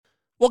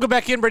Welcome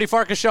back in, Brady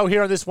Farkas Show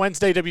here on this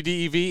Wednesday,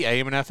 WDEV,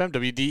 AM and FM,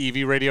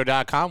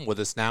 WDEVradio.com. With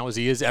us now, as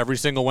he is every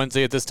single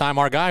Wednesday at this time,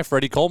 our guy,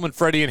 Freddie Coleman,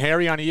 Freddie and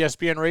Harry on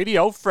ESPN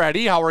Radio.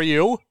 Freddie, how are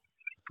you?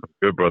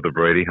 Good, Brother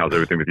Brady. How's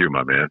everything with you,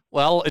 my man?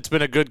 Well, it's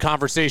been a good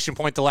conversation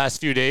point the last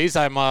few days.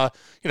 I'm,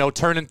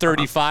 turning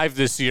 35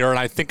 this year, and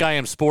I think I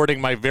am sporting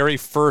my very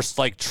first,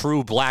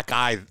 true black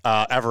eye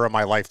ever in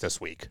my life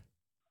this week.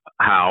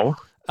 How?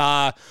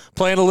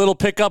 Playing a little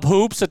pickup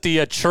hoops at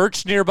the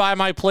church nearby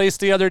my place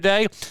the other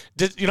day.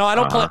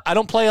 I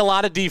don't play a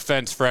lot of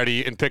defense,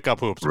 Freddie, in pickup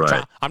hoops.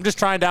 Right. I'm just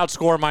trying to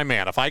outscore my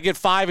man. If I get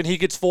 5 and he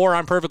gets 4,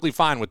 I'm perfectly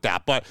fine with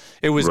that. But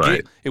it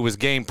was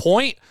game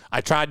point.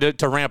 I tried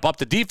to ramp up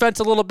the defense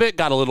a little bit,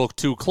 got a little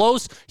too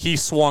close. He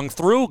swung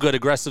through, good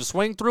aggressive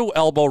swing through,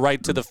 elbow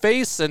right to the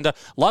face, and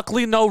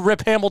luckily no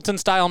Rip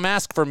Hamilton-style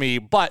mask for me.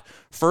 But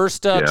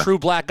first true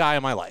black guy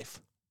in my life.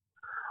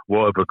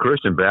 Well, if a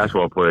Christian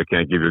basketball player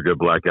can't give you a good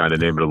black eye in the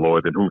name of the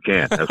Lord, then who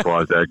can, as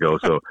far as that goes?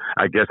 So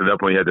I guess at that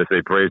point you have to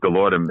say praise the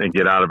Lord and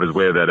get out of his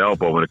way of that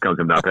elbow when it comes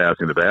to not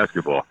passing the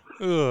basketball.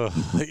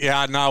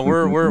 Yeah, no,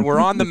 we're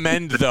on the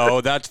mend,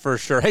 though, that's for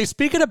sure. Hey,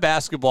 speaking of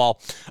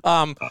basketball,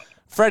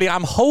 Freddie,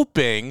 I'm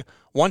hoping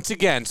once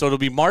again, so it'll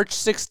be March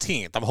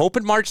 16th. I'm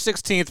hoping March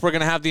 16th we're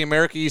going to have the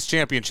America East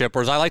Championship,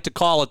 or as I like to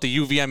call it, the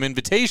UVM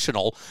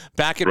Invitational,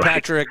 back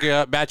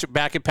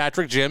at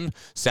Patrick Gym,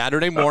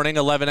 Saturday morning,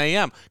 11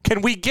 a.m.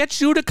 Can we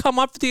get you to come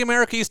up for the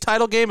America East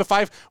title game?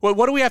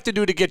 What do we have to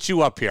do to get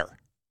you up here?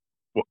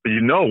 Well,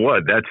 you know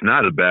what? That's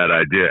not a bad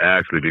idea,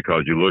 actually,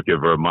 because you look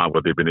at Vermont,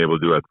 what they've been able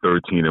to do at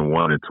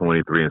 13-1 and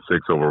 23-6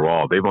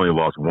 overall. They've only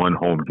lost one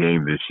home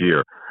game this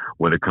year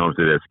when it comes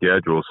to their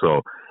schedule.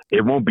 So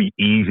it won't be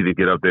easy to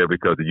get up there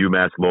because the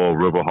UMass Lowell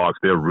Riverhawks,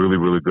 they're really,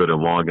 really good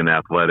and long and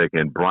athletic.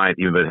 And Bryant,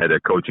 even though they had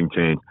that coaching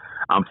change,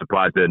 I'm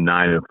surprised they're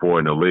 9-4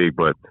 in the league.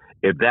 But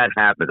if that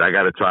happens, I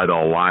got to try to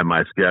align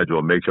my schedule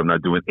and make sure I'm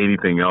not doing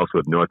anything else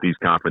with Northeast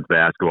Conference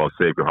basketball,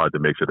 Sacred Heart, to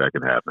make sure that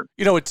can happen.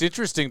 You know, it's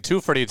interesting,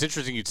 too, Freddie. It's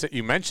interesting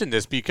you mentioned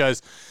this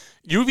because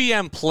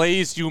UVM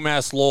plays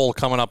UMass Lowell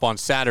coming up on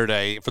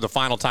Saturday for the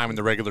final time in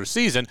the regular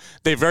season.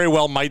 They very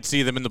well might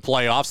see them in the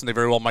playoffs, and they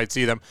very well might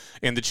see them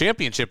in the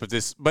championship of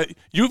this. But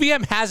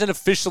UVM hasn't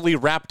officially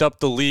wrapped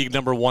up the league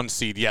number 1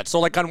 seed yet.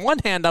 So, on one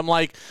hand, I'm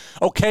like,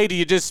 okay, do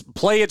you just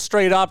play it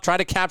straight up, try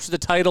to capture the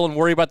title, and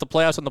worry about the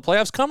playoffs when the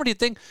playoffs come? Or do you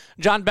think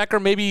John Becker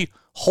maybe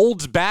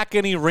holds back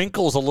any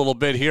wrinkles a little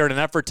bit here in an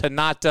effort to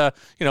not,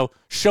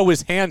 show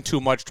his hand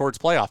too much towards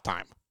playoff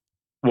time?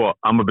 Well,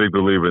 I'm a big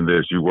believer in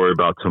this. You worry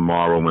about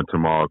tomorrow when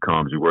tomorrow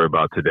comes. You worry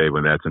about today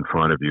when that's in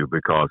front of you,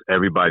 because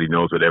everybody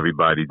knows what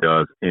everybody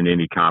does in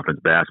any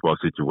conference basketball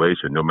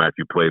situation, no matter if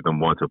you play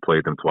them once or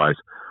play them twice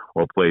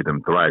or play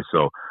them thrice.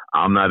 So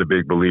I'm not a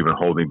big believer in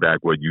holding back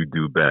what you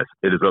do best.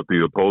 It is up to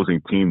the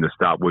opposing team to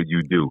stop what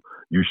you do.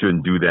 You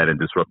shouldn't do that and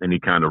disrupt any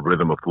kind of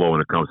rhythm or flow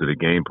when it comes to the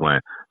game plan.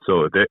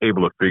 So if they're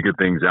able to figure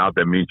things out,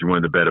 that means you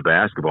win the better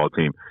basketball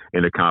team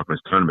in the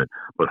conference tournament.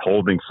 But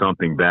holding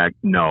something back,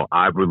 no.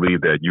 I believe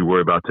that you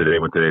worry about today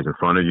when today's in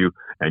front of you,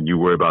 and you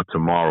worry about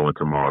tomorrow when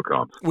tomorrow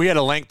comes. We had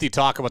a lengthy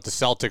talk about the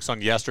Celtics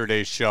on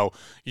yesterday's show.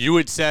 You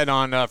had said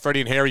on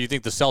Freddie and Harry, you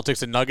think the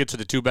Celtics and Nuggets are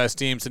the two best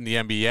teams in the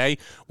NBA.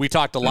 We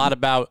talked a lot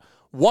about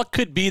what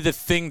could be the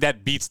thing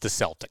that beats the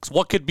Celtics?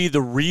 What could be the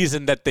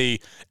reason that they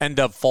end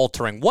up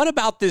faltering? What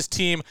about this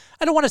team,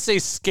 I don't want to say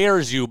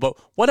scares you, but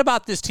what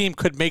about this team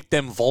could make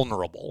them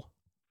vulnerable?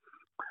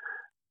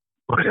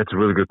 Well, that's a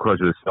really good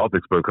question to the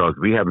Celtics, because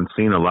we haven't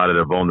seen a lot of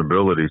their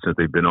vulnerability since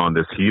they've been on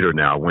this heater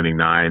now, winning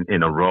 9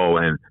 in a row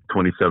and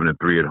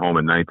 27-3 at home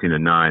and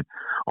 19-9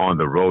 on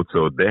the road.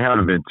 So there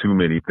haven't been too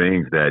many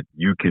things that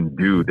you can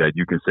do that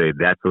you can say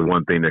that's the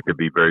one thing that could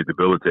be very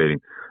debilitating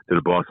to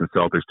the Boston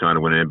Celtics trying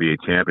to win an NBA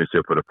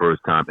championship for the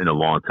first time in a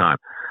long time.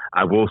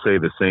 I will say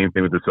the same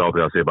thing with the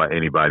Celtics I'll say about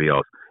anybody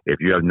else. If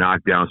you have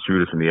knockdown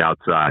shooters from the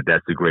outside,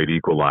 that's the great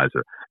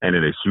equalizer. And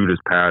in a shooter's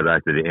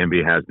paradise that the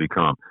NBA has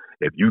become,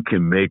 if you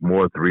can make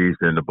more threes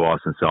than the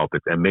Boston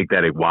Celtics and make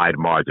that a wide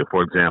margin.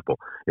 For example,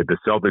 if the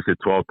Celtics hit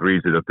 12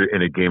 threes in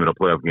a game, in a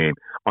playoff game,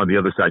 on the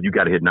other side, you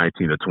got to hit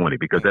 19 or 20,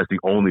 because that's the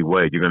only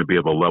way you're going to be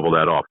able to level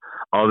that off.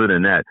 Other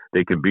than that,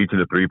 they can beat you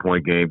in a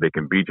three-point game. They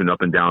can beat you in an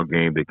up-and-down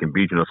game. They can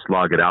beat you in a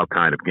slog-it-out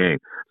kind of game.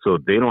 So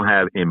they don't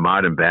have, in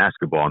modern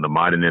basketball, in the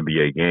modern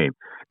NBA game,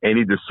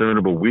 any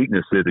discernible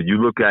weaknesses that you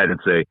look at and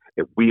say,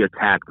 if we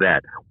attack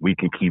that, we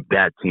can keep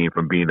that team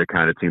from being the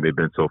kind of team they've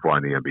been so far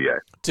in the NBA.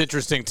 It's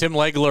interesting. Tim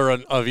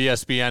Legler of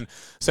ESPN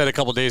said a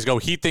couple days ago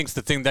he thinks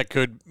the thing that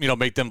could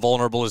make them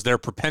vulnerable is their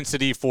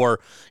propensity for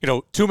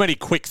too many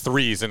quick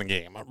threes in a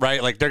game,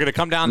 right? Like they're going to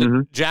come down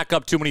to jack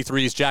up too many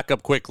threes, jack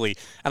up quickly.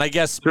 And I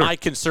guess my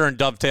concern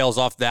dovetails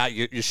off that.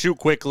 You shoot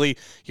quickly,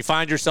 you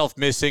find yourself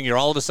missing, you're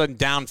all of a sudden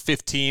down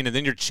 15, and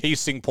then you're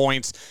chasing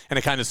points, and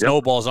it kind of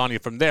snowballs on you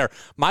from there.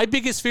 My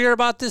biggest fear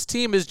about this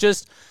team is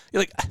just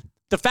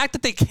the fact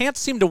that they can't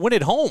seem to win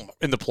at home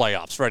in the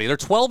playoffs, Freddie. They're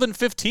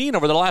 12-15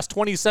 over the last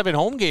 27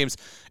 home games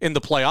in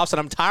the playoffs, and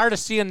I'm tired of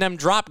seeing them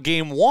drop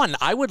game 1.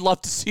 I would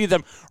love to see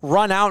them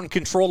run out and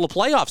control the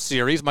playoff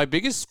series. My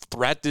biggest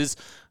threat is,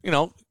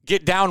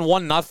 get down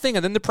 1-0,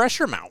 and then the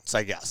pressure mounts,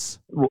 I guess.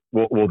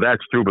 Well,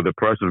 that's true, but the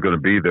pressure is going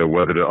to be there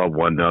whether they're up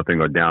 1-0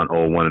 or down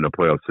 0-1 in the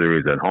playoff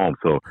series at home.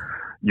 So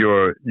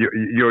your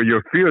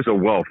fears are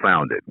well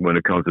founded when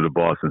it comes to the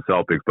Boston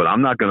Celtics, but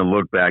I'm not going to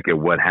look back at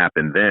what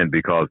happened then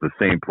because the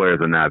same players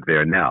are not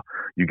there now.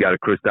 You got a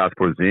Kristaps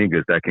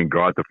Porzingis that can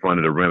guard the front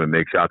of the rim and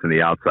make shots on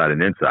the outside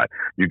and inside.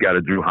 You got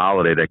a Drew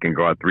Holiday that can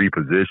guard three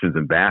positions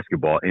in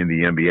basketball in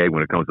the NBA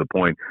when it comes to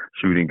point,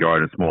 shooting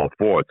guard, and small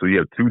forward. So you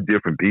have two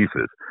different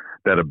pieces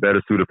that are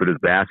better suited for this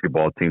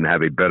basketball team to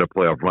have a better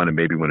playoff run and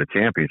maybe win a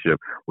championship,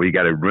 where you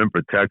got a rim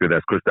protector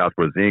that's Kristaps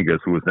Porzingis,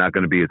 who is not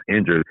going to be as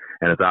injured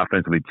and as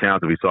offensively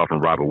challenged as we saw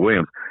from Robert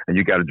Williams. And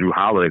you got a Drew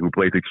Holiday who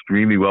plays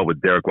extremely well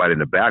with Derek White in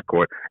the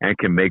backcourt and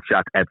can make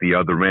shots at the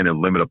other end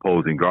and limit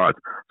opposing guards.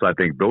 So I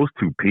think those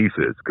two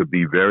pieces could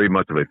be very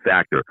much of a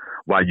factor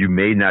why you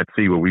may not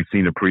see what we've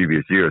seen in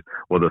previous years,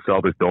 where the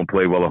Celtics don't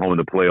play well at home in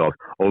the playoffs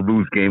or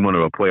lose game one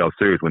of a playoff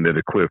series when they're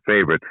the clear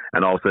favorite,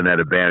 and all of a sudden that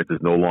advantage is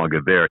no longer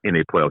there in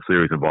a playoff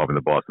series involving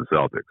the Boston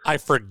Celtics. I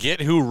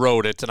forget who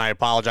wrote it, and I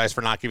apologize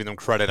for not giving them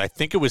credit. I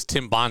think it was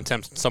Tim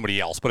Bontemps and somebody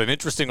else, but an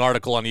interesting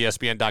article on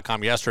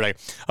ESPN.com yesterday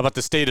about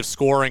the state of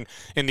scoring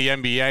in the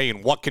NBA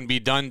and what can be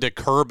done to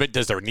curb it.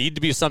 Does there need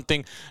to be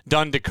something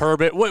done to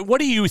curb it? What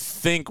do you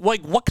think?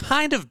 What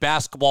kind of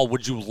basketball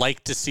would you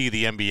like to see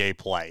the NBA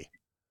play?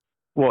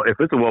 Well, if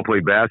it's a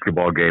well-played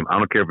basketball game, I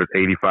don't care if it's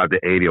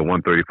 85-80 or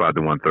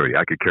 135-130.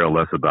 I could care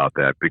less about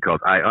that because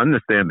I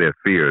understand their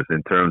fears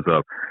in terms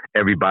of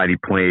everybody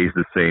plays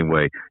the same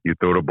way. You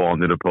throw the ball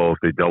into the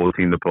post, they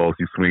double-team the post,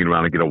 you swing it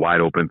around and get a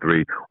wide-open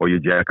three, or you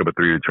jack up a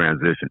three to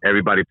transition.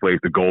 Everybody plays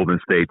the Golden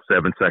State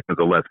 7 seconds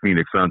or less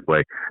Phoenix Suns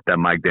play that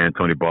Mike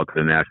D'Antoni brought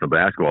to the National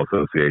Basketball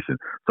Association.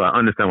 So I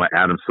understand why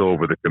Adam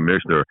Silver, the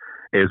commissioner,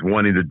 is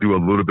wanting to do a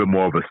little bit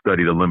more of a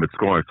study to limit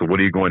scoring. So what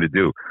are you going to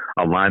do?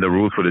 Align the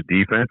rules for the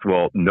defense?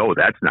 Well, no,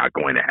 that's not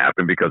going to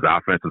happen because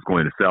offense is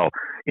going to sell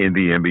in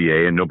the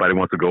NBA, and nobody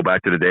wants to go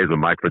back to the days when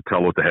Mike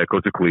Fratello was the head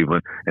coach of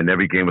Cleveland, and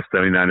every game was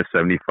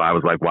 79-75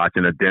 was like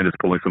watching a dentist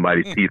pulling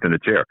somebody's teeth in a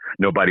chair.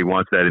 Nobody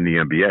wants that in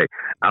the NBA.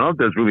 I don't know if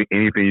there's really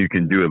anything you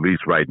can do, at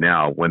least right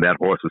now, when that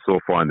horse is so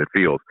far in the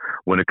field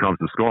when it comes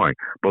to scoring.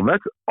 But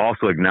let's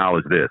also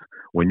acknowledge this.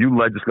 When you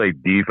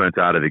legislate defense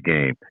out of the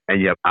game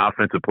and you have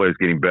offensive players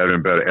getting better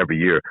and better every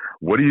year,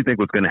 what do you think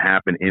was going to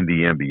happen in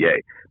the NBA?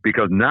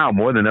 Because now,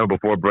 more than ever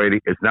before, Brady,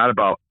 it's not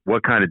about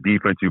what kind of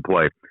defense you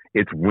play.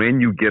 It's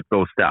when you get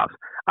those stops.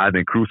 Either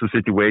in crucial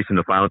situation,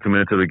 the final 2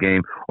 minutes of the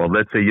game, or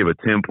let's say you have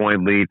a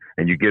 10-point lead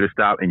and you get a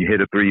stop and you hit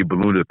a three, you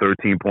balloon to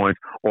 13 points,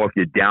 or if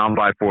you're down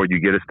by 4, you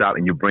get a stop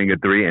and you bring a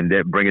three and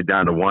then bring it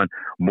down to 1.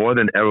 More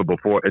than ever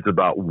before, it's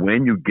about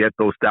when you get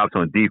those stops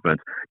on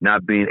defense,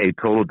 not being a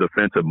total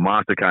defensive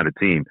monster kind of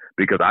team,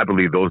 because I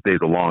believe those days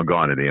are long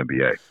gone in the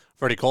NBA.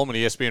 Freddie Coleman,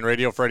 ESPN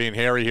Radio, Freddie and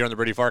Harry here on the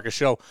Brady Farkas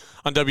Show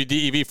on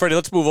WDEV. Freddie,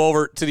 let's move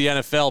over to the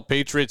NFL.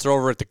 Patriots are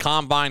over at the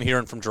Combine,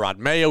 hearing from Gerard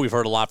Mayo. We've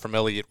heard a lot from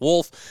Elliott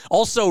Wolf.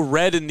 Also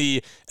read in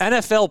the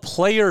NFL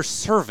Player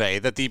Survey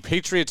that the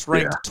Patriots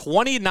ranked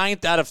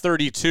 29th out of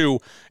 32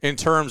 in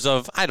terms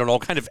of, I don't know,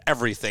 kind of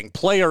everything,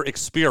 player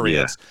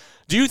experience. Yeah.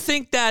 Do you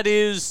think that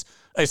is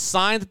a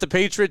sign that the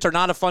Patriots are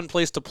not a fun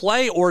place to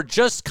play, or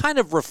just kind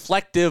of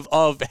reflective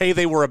of, hey,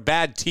 they were a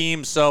bad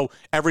team, so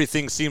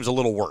everything seems a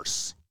little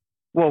worse?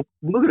 Well,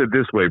 look at it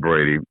this way,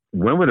 Brady.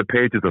 When were the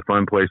Patriots a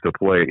fun place to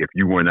play if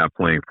you were not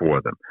playing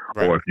for them,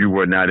 right, or if you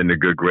were not in the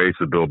good graces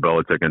of Bill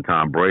Belichick and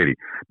Tom Brady?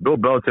 Bill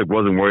Belichick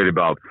wasn't worried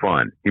about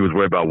fun. He was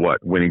worried about what?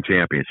 Winning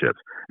championships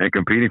and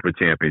competing for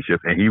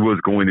championships, and he was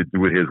going to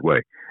do it his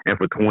way. And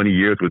for 20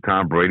 years with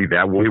Tom Brady,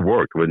 that way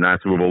worked, with 9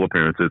 Super Bowl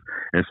appearances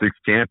and 6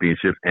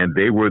 championships, and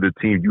they were the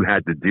team you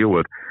had to deal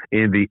with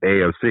in the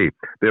AFC.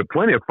 There are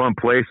plenty of fun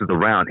places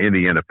around in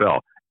the NFL.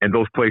 And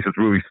those places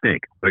really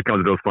stink when it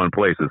comes to those fun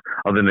places,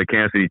 other than the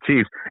Kansas City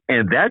Chiefs.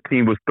 And that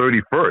team was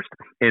 31st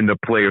in the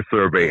player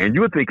survey. And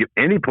you would think if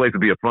any place would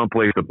be a fun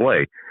place to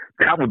play,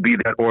 that would be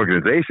that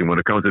organization when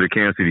it comes to the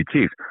Kansas City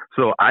Chiefs.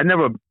 So I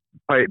never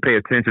pay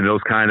attention to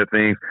those kind of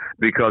things,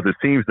 because it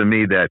seems to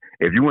me that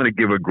if you want to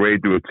give a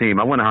grade to a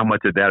team, I wonder how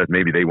much of that is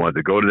maybe they wanted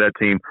to go to that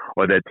team,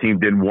 or that team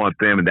didn't want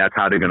them, and that's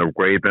how they're going to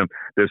grade them.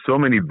 There's so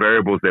many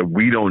variables that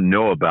we don't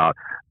know about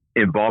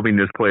involving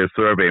this player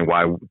survey, and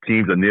why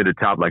teams are near the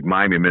top like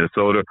Miami and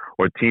Minnesota,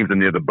 or teams are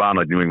near the bottom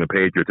like New England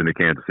Patriots and the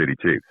Kansas City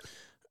Chiefs.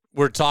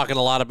 We're talking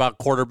a lot about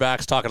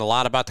quarterbacks, talking a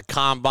lot about the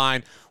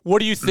Combine. What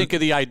do you think of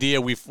the idea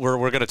we're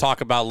going to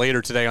talk about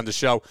later today on the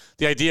show,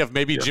 the idea of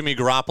maybe Jimmy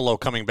Garoppolo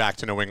coming back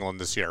to New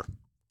England this year?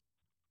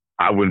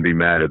 I wouldn't be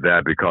mad at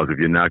that, because if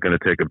you're not going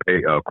to take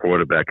a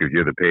quarterback, if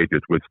you're the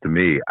Patriots, which to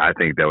me, I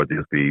think that would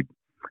just be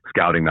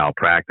scouting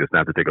malpractice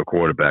not to take a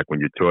quarterback when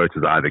your choice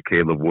is either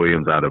Caleb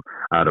Williams out of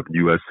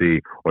USC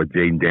or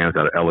Jaden Daniels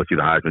out of LSU,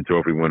 the Heisman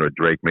Trophy winner, or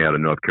Drake May out of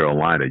North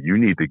Carolina. You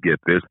need to get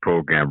this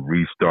program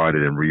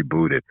restarted and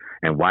rebooted.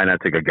 And why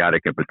not take a guy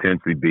that can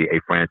potentially be a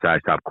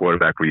franchise top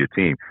quarterback for your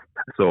team?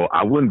 So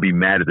I wouldn't be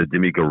mad at the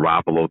Jimmy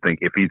Garoppolo thing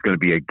if he's going to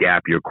be a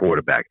gap year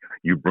quarterback.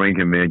 You bring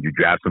him in, you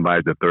draft somebody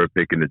as the third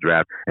pick in the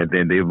draft, and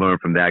then they learn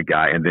from that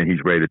guy, and then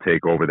he's ready to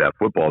take over that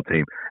football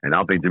team. And I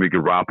don't think Jimmy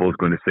Garoppolo is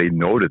going to say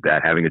no to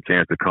that, having a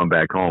chance to come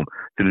back home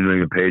to the New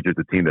England Patriots,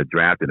 the team that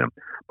drafted him.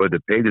 But the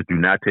Patriots do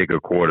not take a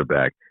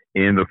quarterback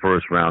in the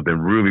first round,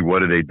 then really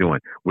what are they doing?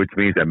 Which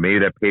means that maybe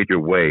that Patriot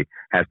way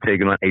has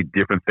taken on a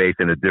different face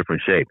and a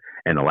different shape.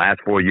 In the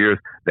last 4 years,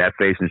 that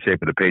face and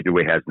shape of the Patriot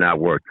way has not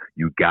worked.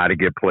 You got to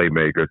get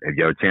playmakers. If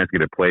you have a chance to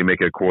get a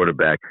playmaker at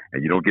quarterback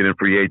and you don't get in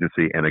free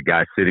agency and a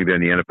guy sitting there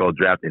in the NFL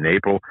draft in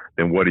April,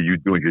 then what are you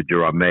doing? You're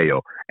Gerard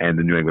Mayo and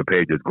the New England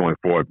Patriots going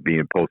forward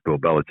being post-Bill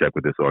Belichick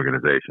with this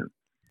organization.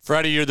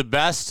 Freddie, you're the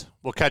best.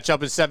 We'll catch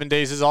up in 7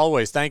 days as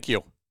always. Thank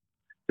you.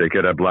 Take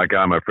care of that black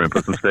eye, my friend.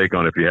 Put some steak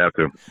on if you have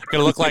to.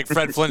 Gonna look like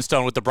Fred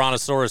Flintstone with the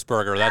Brontosaurus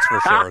burger, that's for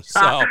sure.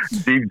 So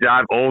deep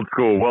dive, old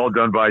school. Well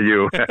done by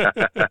you.